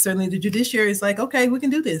 Then certainly the judiciary is like, okay, we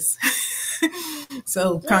can do this.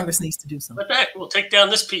 So Congress needs to do something. But we'll take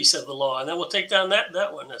down this piece of the law, and then we'll take down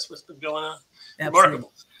that one. That's what's been going on. Absolutely.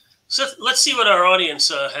 Remarkable. So let's see what our audience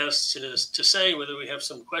has to say, whether we have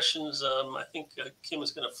some questions. I think Kim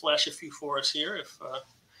is going to flash a few for us here.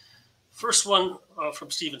 First one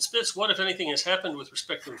from Stephen Spitz: what, if anything, has happened with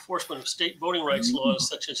respect to enforcement of state voting rights laws,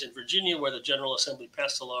 such as in Virginia, where the General Assembly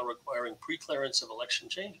passed a law requiring pre-clearance of election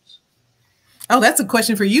changes? Oh, that's a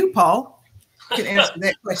question for you, Paul. You can answer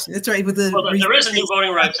that question. That's right. There is a new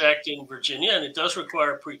Voting Rights Act in Virginia, and it does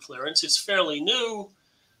require pre-clearance. It's fairly new.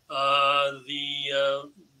 The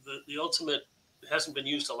ultimate hasn't been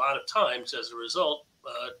used a lot of times as a result,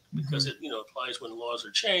 because it applies when laws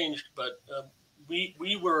are changed. But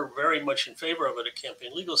we were very much in favor of it at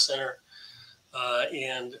Campaign Legal Center,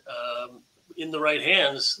 and in the right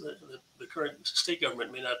hands, the current state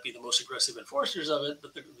government may not be the most aggressive enforcers of it,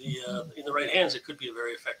 but in the right hands, it could be a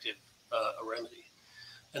very effective remedy.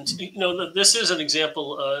 And this is an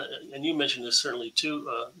example, and you mentioned this certainly too,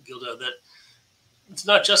 Gilda, that it's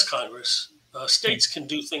not just Congress. States can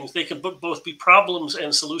do things. They can both be problems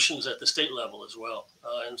and solutions at the state level as well.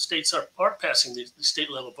 And states are passing the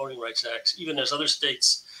state level voting rights acts, even as other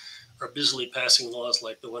states are busily passing laws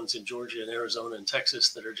like the ones in Georgia and Arizona and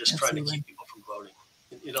Texas that are just trying to keep people from voting.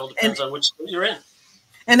 It all depends on which state you're in.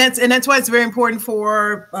 And that's why it's very important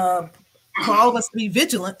for all of us to be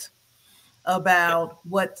vigilant about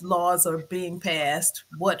what laws are being passed,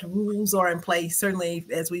 what rules are in place, certainly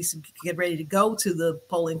as we get ready to go to the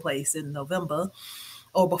polling place in November,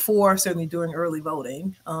 or before, certainly during early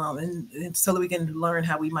voting, and so that we can learn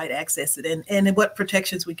how we might access it, and what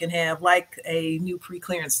protections we can have, like a new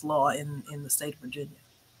pre-clearance law in the state of Virginia.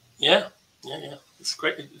 Yeah. It's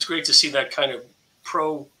great. It's great to see that kind of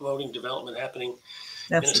pro-voting development happening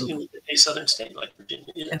in a southern state like Virginia.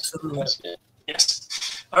 Absolutely.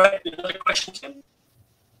 Yes. All right. Another question, Kim?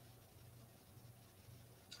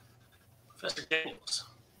 Professor Daniels.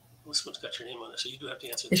 This one's got your name on it, so you do have to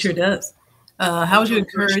answer this. It sure does. How would you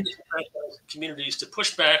encourage communities to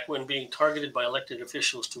push back when being targeted by elected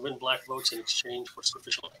officials to win black votes in exchange for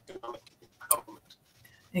superficial economic empowerment?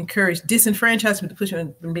 Encourage disenfranchisement to push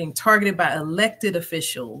when being targeted by elected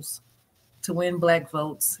officials to win black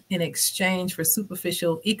votes in exchange for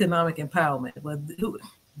superficial economic empowerment. Well,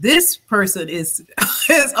 this person is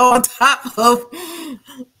on top of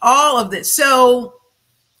all of this. So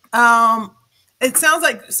it sounds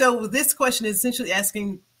like, this question is essentially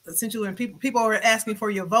asking, when people are asking for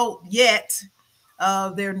your vote, yet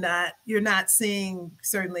you're not seeing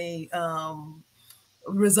certainly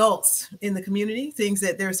results in the community. Things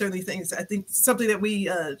that there are certainly things, I think something that we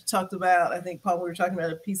talked about, I think, Paul, we were talking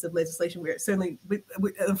about a piece of legislation where certainly,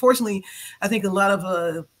 unfortunately, I think a lot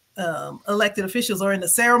of elected officials are in the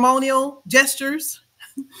ceremonial gestures,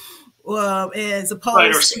 as opposed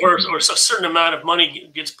right, or a certain amount of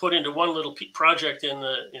money gets put into one little project in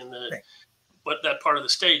the right. but that part of the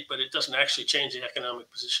state, but it doesn't actually change the economic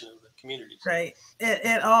position of the communities, right,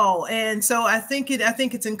 at all. And so I think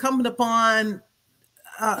it's incumbent upon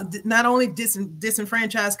not only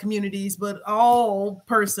disenfranchised communities, but all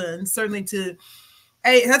persons certainly to.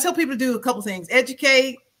 I tell people to do a couple things: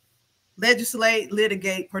 educate, legislate,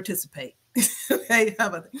 litigate, participate. Okay, how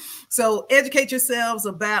about that? So educate yourselves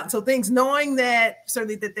about things, knowing that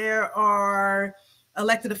certainly that there are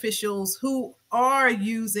elected officials who are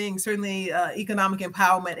using certainly economic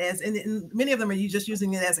empowerment as, and many of them are just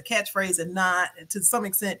using it as a catchphrase and not, to some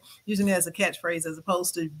extent, using it as a catchphrase as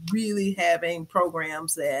opposed to really having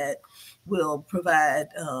programs that will provide,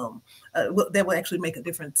 that will actually make a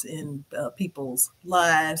difference in people's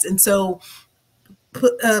lives. And so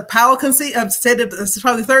power concedes, I've said it, this is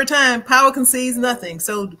probably the third time, power concedes nothing.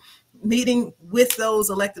 So meeting with those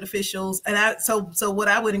elected officials, and so what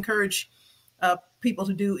I would encourage people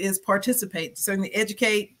to do is participate, certainly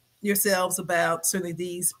educate yourselves about certainly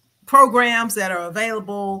these programs that are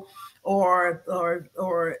available or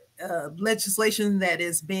legislation that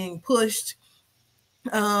is being pushed.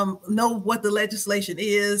 Know what the legislation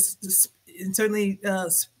is, and certainly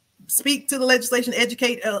speak to the legislation,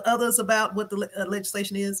 educate others about what the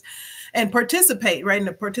legislation is, and participate, right? And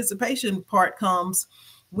the participation part comes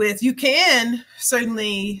with, you can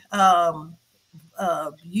certainly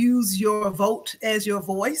use your vote as your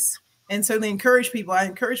voice, and certainly encourage people. I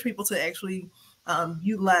encourage people to actually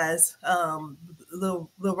utilize the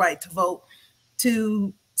right to vote,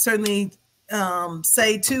 to certainly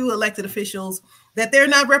say to elected officials that they're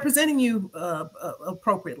not representing you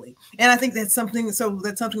appropriately. And I think that's something,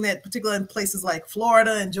 that particularly in places like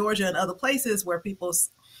Florida and Georgia and other places where people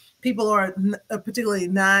are particularly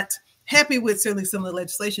not happy with certainly some of the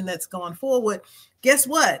legislation that's gone forward. Guess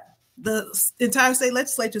what? The entire state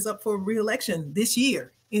legislature is up for re-election this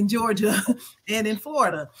year in Georgia and in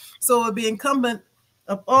Florida. So it would be incumbent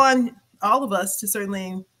upon all of us to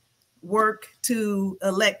certainly work to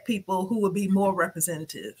elect people who would be more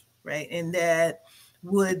representative, right? And that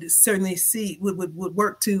would certainly would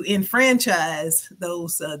work to enfranchise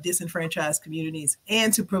those disenfranchised communities,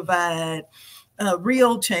 and to provide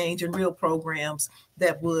real change and real programs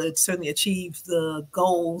that would certainly achieve the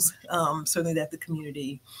goals certainly that the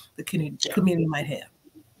community might have.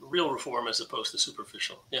 Real reform as opposed to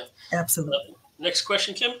superficial. Yeah, absolutely. Next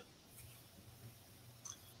question, Kim.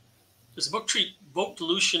 Does the book treat vote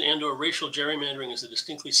dilution and/or racial gerrymandering as a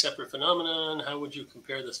distinctly separate phenomenon? How would you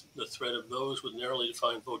compare the threat of those with narrowly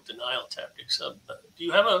defined vote denial tactics? Do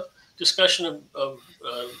you have a discussion of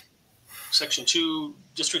Section 2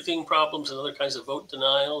 districting problems and other kinds of vote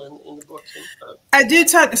denial in the book? I do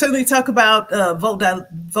certainly talk about vote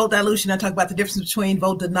dilution. I talk about the difference between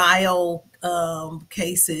vote denial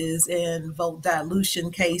cases and vote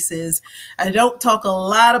dilution cases. I don't talk a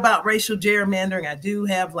lot about racial gerrymandering. I do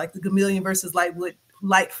have like the Gamillion versus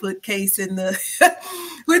Lightfoot case in the,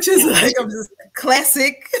 which is like a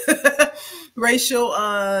classic racial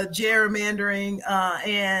gerrymandering,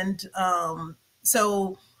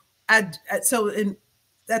 so I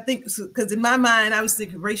think, because in my mind, I was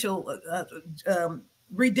thinking racial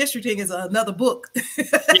redistricting is another book.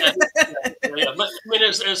 Yeah. But I mean,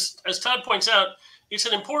 as Todd points out, it's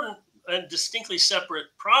an important and distinctly separate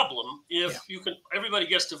problem if everybody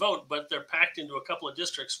gets to vote, but they're packed into a couple of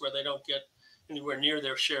districts where they don't get anywhere near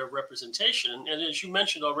their share of representation. And as you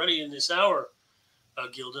mentioned already in this hour,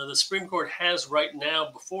 Gilda, the Supreme Court has right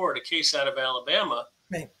now before it a case out of Alabama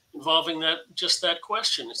involving that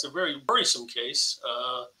question. It's a very worrisome case,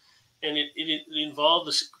 and it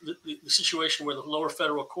involved the situation where the lower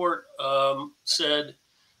federal court said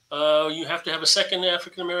you have to have a second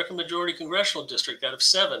African-American majority congressional district out of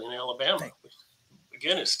 7 in Alabama, which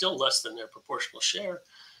again is still less than their proportional share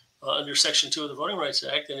under Section 2 of the Voting Rights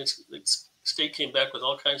Act. And its state came back with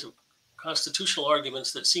all kinds of constitutional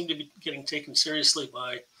arguments that seem to be getting taken seriously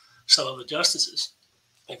by some of the justices.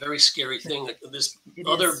 A very scary thing that this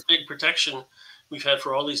other big protection we've had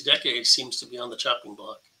for all these decades seems to be on the chopping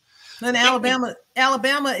block. And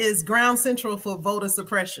Alabama is ground central for voter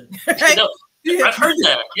suppression. Right? I've heard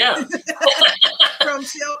that. Yeah.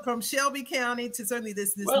 from Shelby County to certainly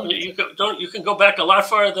this. Well, you can go back a lot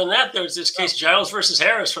farther than that. There's this case Giles versus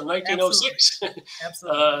Harris from 1906.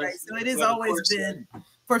 Absolutely. Right. So it has always been,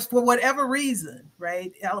 for whatever reason,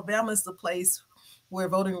 right? Alabama is the place where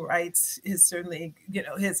voting rights is certainly,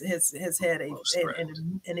 has had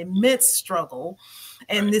an immense struggle,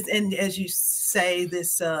 and this, and as you say,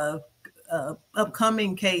 this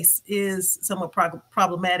upcoming case is somewhat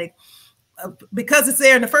problematic because it's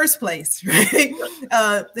there in the first place, right?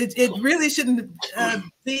 It really shouldn't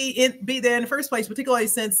be there in the first place, particularly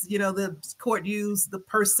since the court used the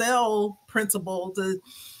Purcell principle to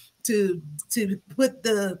put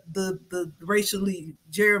the racially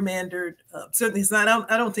gerrymandered. Certainly, it's not.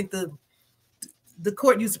 I don't think the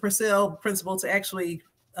court used the Purcell principle to actually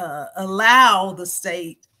allow the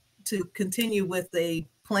state to continue with a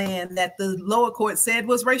plan that the lower court said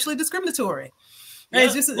was racially discriminatory. Right?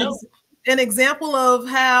 It's just an example of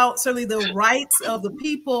how certainly the rights of the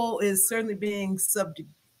people is certainly being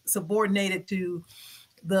subordinated to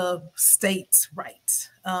the state's rights,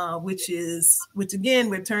 which again,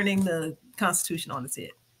 we're turning the Constitution on its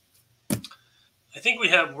head. I think we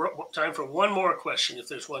have time for one more question, if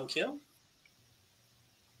there's one, Kim.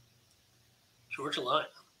 Georgia Line.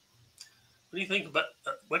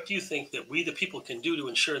 What do you think that we, the people, can do to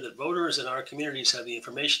ensure that voters in our communities have the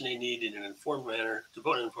information they need in an informed manner, to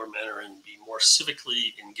vote in an informed manner, and be more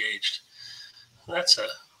civically engaged? That's a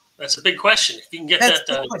big question. If you can get that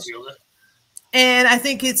done, Gilda. And I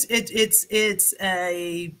think it's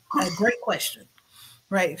a great question,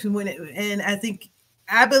 right? And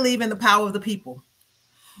I believe in the power of the people,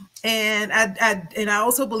 and I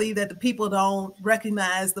also believe that the people don't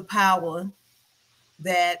recognize the power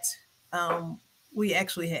that we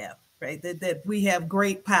actually have, right? That we have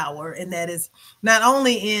great power, and that is not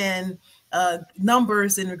only in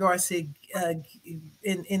numbers in regards to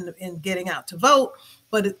in getting out to vote,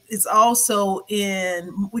 but it's also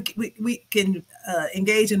in we can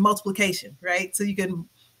engage in multiplication, right? So you can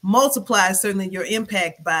multiply certainly your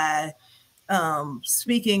impact by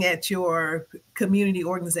speaking at your community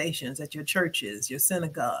organizations, at your churches, your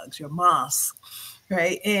synagogues, your mosques,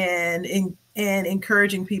 right? And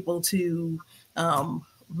encouraging people to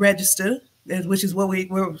register, which is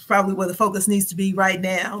we're probably where the focus needs to be right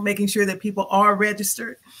now, making sure that people are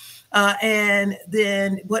registered. And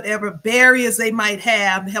then whatever barriers they might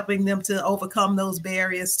have, helping them to overcome those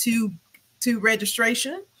barriers to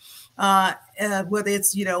registration, whether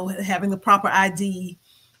it's having the proper ID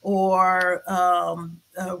or or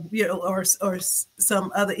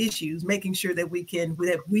some other issues, making sure that we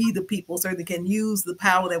the people certainly can use the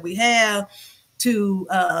power that we have to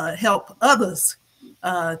help others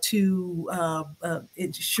to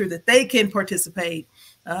ensure that they can participate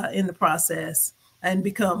in the process and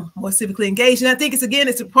become more civically engaged. And I think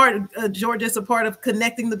it's a part of Georgia. It's a part of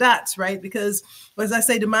connecting the dots, right? Because as I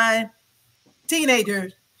say to my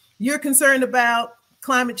teenagers, you're concerned about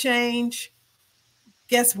climate change.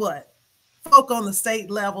 Guess what? Folk on the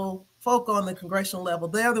state level, folk on the congressional level,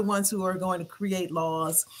 they're the ones who are going to create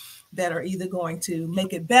laws that are either going to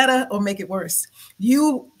make it better or make it worse.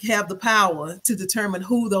 You have the power to determine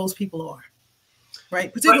who those people are,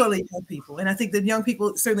 right? Particularly young people. And I think that young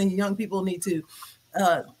people need to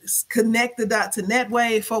connect the dots in that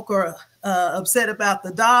way. Folk are upset about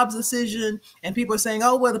the Dobbs decision, and people are saying,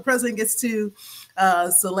 oh, well, the president gets to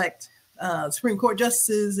select Supreme Court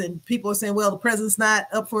justices, and people are saying, well, the president's not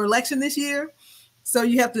up for election this year. So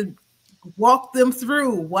you have to walk them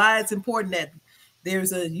through why it's important that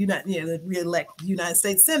there's that we elect United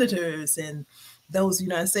States senators, and those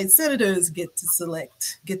United States senators get to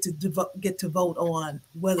vote on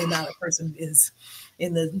whether or not a person is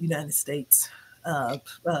in the United States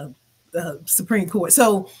Supreme Court.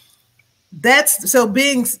 So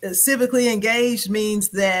being civically engaged means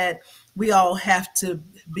that we all have to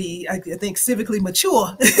be, I think, civically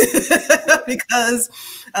mature because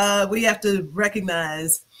we have to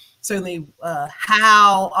recognize certainly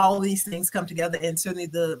how all these things come together, and certainly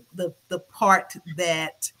the part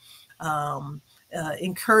that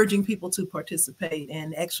encouraging people to participate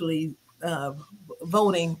and actually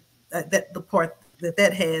voting, that the part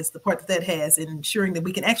that has in ensuring that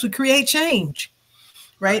we can actually create change,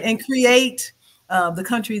 right, and create the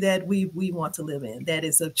country that we want to live in. That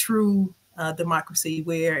is a true democracy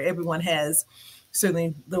where everyone has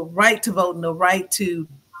certainly the right to vote and the right to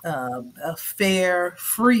a fair,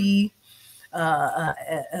 free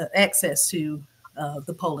access to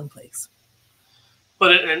the polling place.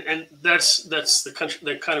 But and that's the country,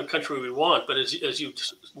 the kind of country we want. But as you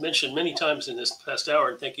mentioned many times in this past hour,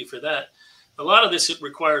 and thank you for that, a lot of this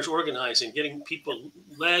requires organizing, getting people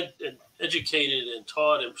led and educated and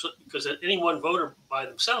taught, and because any one voter by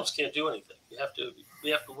themselves can't do anything. We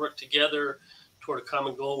have to work together toward a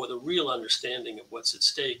common goal with a real understanding of what's at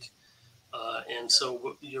stake. And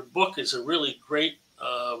so your book is a really great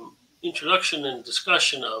introduction and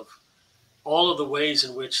discussion of all of the ways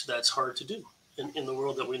in which that's hard to do in the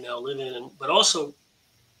world that we now live in, but also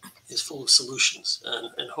is full of solutions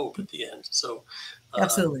and hope at the end. So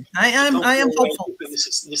absolutely, I am hopeful.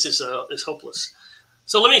 This is hopeless.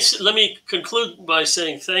 So let me conclude by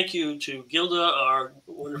saying thank you to Gilda, our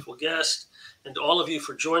wonderful guest, and to all of you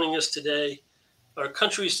for joining us today. Our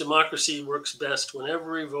country's democracy works best when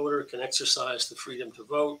every voter can exercise the freedom to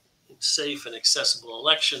vote in safe and accessible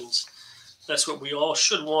elections. That's what we all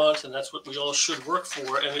should want, and that's what we all should work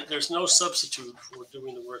for. And there's no substitute for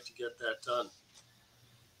doing the work to get that done.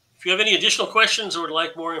 If you have any additional questions or would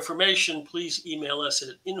like more information, please email us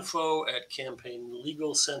at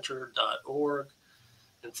info@campaignlegalcenter.org.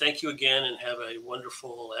 And thank you again, and have a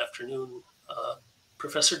wonderful afternoon,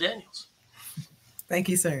 Professor Daniels. Thank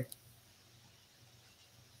you, sir.